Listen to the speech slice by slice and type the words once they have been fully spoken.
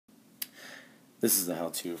This is the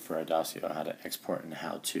how-to for iDoceo, how to export and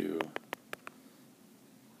how to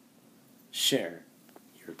share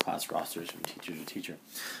your class rosters from teacher to teacher.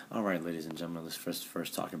 Alright, ladies and gentlemen, let's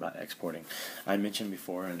first talk about exporting. I mentioned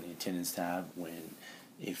before in the attendance tab,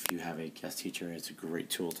 if you have a guest teacher, it's a great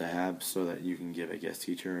tool to have so that you can give a guest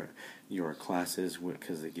teacher your classes,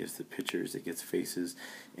 because it gives the pictures, it gets faces,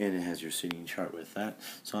 and it has your seating chart with that.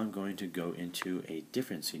 So I'm going to go into a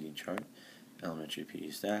different seating chart. Elementary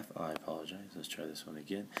PE staff. Oh, I apologize. Let's try this one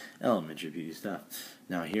again. Elementary PE staff.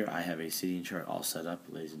 Now here I have a seating chart all set up,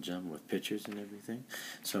 ladies and gentlemen, with pictures and everything.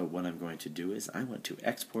 So what I'm going to do is I want to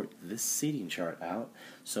export this seating chart out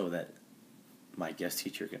so that my guest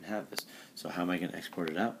teacher can have this. So how am I going to export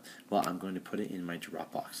it out? Well, I'm going to put it in my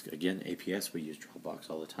Dropbox. Again, APS, we use Dropbox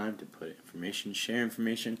all the time to put information, share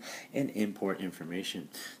information, and import information.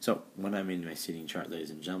 So when I'm in my seating chart,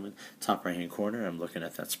 ladies and gentlemen, top right hand corner, I'm looking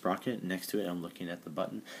at that sprocket. Next to it, I'm looking at the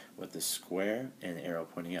button with the square and the arrow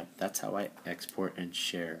pointing up. That's how I export and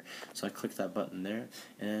share. So I click that button there,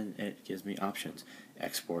 and it gives me options.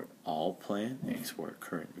 Export all plan, export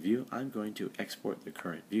current view. I'm going to export the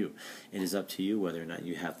current view. It is up to you whether or not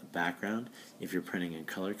you have the background. If you're printing in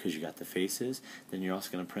color because you got the faces, then you're also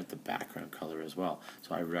going to print the background color as well.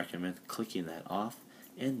 So I recommend clicking that off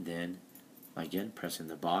and then again pressing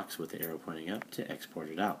the box with the arrow pointing up to export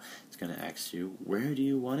it out. It's going to ask you, where do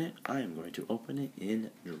you want it? I am going to open it in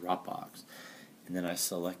Dropbox. And then I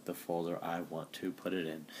select the folder I want to put it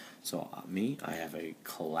in. So I have a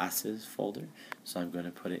classes folder, so I'm going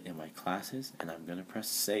to put it in my classes, and I'm going to press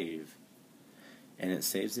save. And it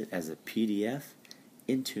saves it as a PDF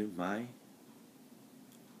into my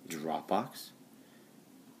Dropbox.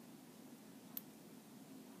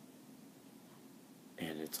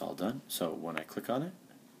 And it's all done. So when I click on it,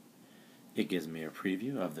 it gives me a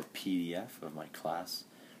preview of the PDF of my class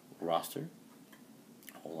roster.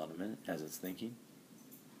 Hold on a minute as it's thinking.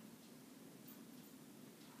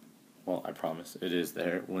 Well, I promise it is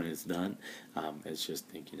there when it's done. It's just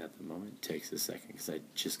thinking at the moment. It takes a second because I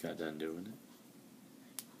just got done doing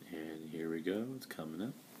it. And here we go. It's coming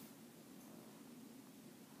up.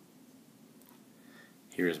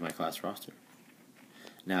 Here is my class roster.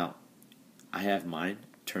 Now, I have mine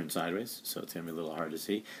turned sideways, so it's going to be a little hard to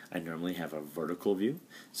see. I normally have a vertical view,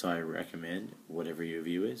 so I recommend whatever your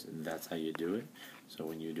view is, that's how you do it. So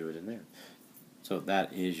when you do it in there. So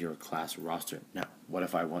that is your class roster. Now, what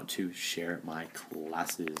if I want to share my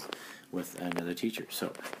classes with another teacher?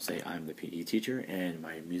 So say I'm the PE teacher and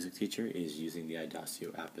my music teacher is using the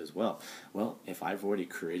iDoceo app as well. Well, if I've already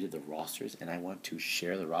created the rosters and I want to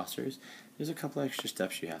share the rosters, there's a couple extra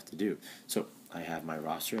steps you have to do. So I have my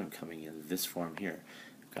roster. I'm coming in this form here.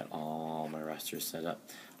 I've got all my rosters set up.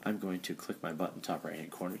 I'm going to click my button top right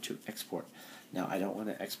hand corner to export. Now I don't want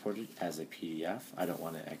to export it as a PDF. I don't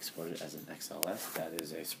want to export it as an XLS. That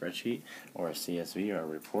is a spreadsheet or a CSV or a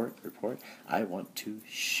report. I want to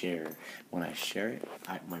share. When I share it,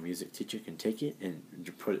 my music teacher can take it and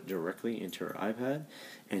put it directly into her iPad,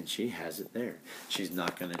 and she has it there. She's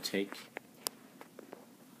not going to take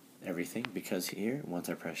everything, because here, once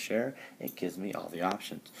I press share, it gives me all the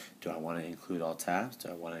options. Do I want to include all tabs? Do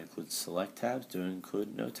I want to include select tabs? Do I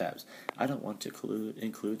include no tabs? I don't want to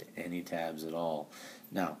include any tabs at all.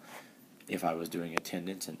 Now, if I was doing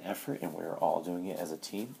attendance and effort and we were all doing it as a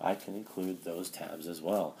team, I can include those tabs as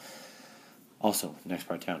well. Also, next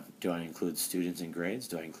part down, do I include students and grades?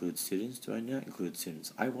 Do I include students? Do I not include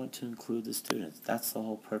students? I want to include the students. That's the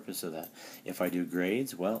whole purpose of that. If I do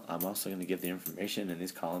grades, well, I'm also going to give the information in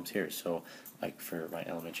these columns here. So, like for my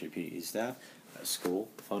elementary PE staff, school,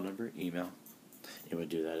 phone number, email, it would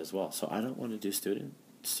do that as well. So I don't want to do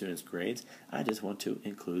students' grades. I just want to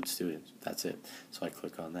include students. That's it. So I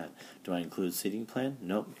click on that. Do I include seating plan?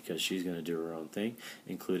 Nope, because she's going to do her own thing.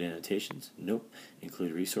 Include annotations? Nope.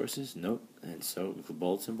 Include resources? Nope. And so include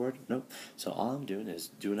bulletin board? Nope. So all I'm doing is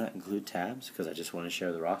do not include tabs, because I just want to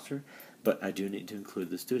share the roster, but I do need to include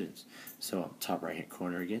the students. So top right hand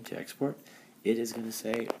corner again to export. It is going to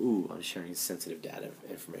say, ooh, I'm sharing sensitive data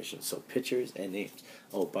information, so pictures and names.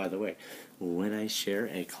 Oh, by the way, when I share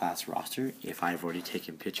a class roster, if I've already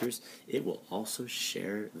taken pictures, it will also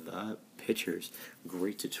share the pictures.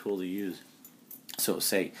 Great tool to use. So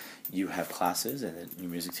say you have classes and then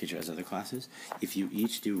your music teacher has other classes. If you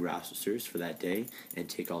each do rosters for that day and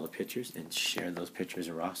take all the pictures and share those pictures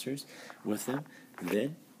and rosters with them,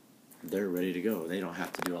 then they're ready to go. They don't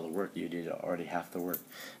have to do all the work. You did already half the work.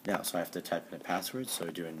 Now, so I have to type in a password, so I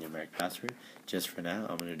do a numeric password. Just for now,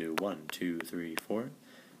 I'm going to do 1, 2, 3, 4.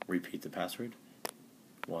 Repeat the password.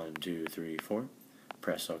 1, 2, 3, 4.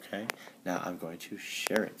 Press OK. Now I'm going to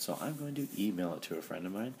share it. So I'm going to email it to a friend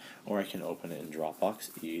of mine, or I can open it in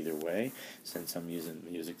Dropbox. Either way, since I'm using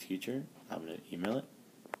Music Teacher, I'm going to email it.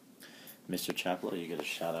 Mr. Chaplow, you get a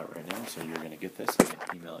shout out right now, so you're going to get this. I'm going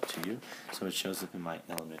to email it to you. So it shows up in my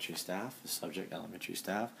elementary staff, the subject elementary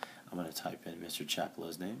staff. I'm going to type in Mr.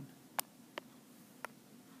 Chaplow's name.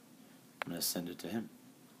 I'm going to send it to him.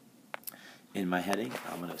 In my heading,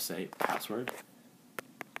 I'm going to say password.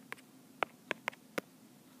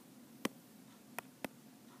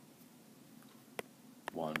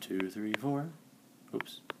 One, two, three, four.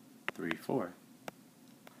 Oops. 3, 4.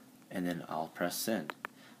 And then I'll press send.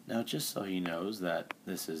 Now, just so he knows that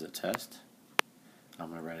this is a test, I'm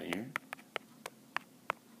going to write it here.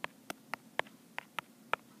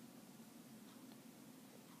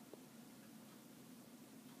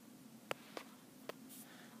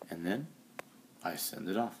 And then I send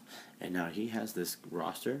it off. And now he has this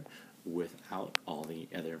roster without all the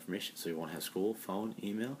other information. So he won't have school, phone,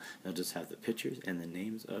 email. He'll just have the pictures and the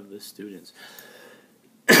names of the students.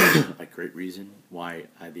 A great reason why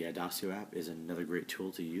the iDoceo app is another great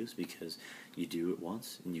tool to use, because you do it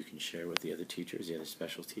once and you can share with the other teachers, the other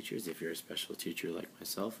special teachers, if you're a special teacher like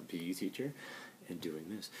myself, a PE teacher, and doing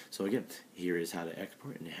this. So again, here is how to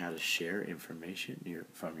export and how to share information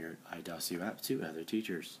from your iDoceo app to other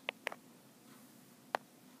teachers.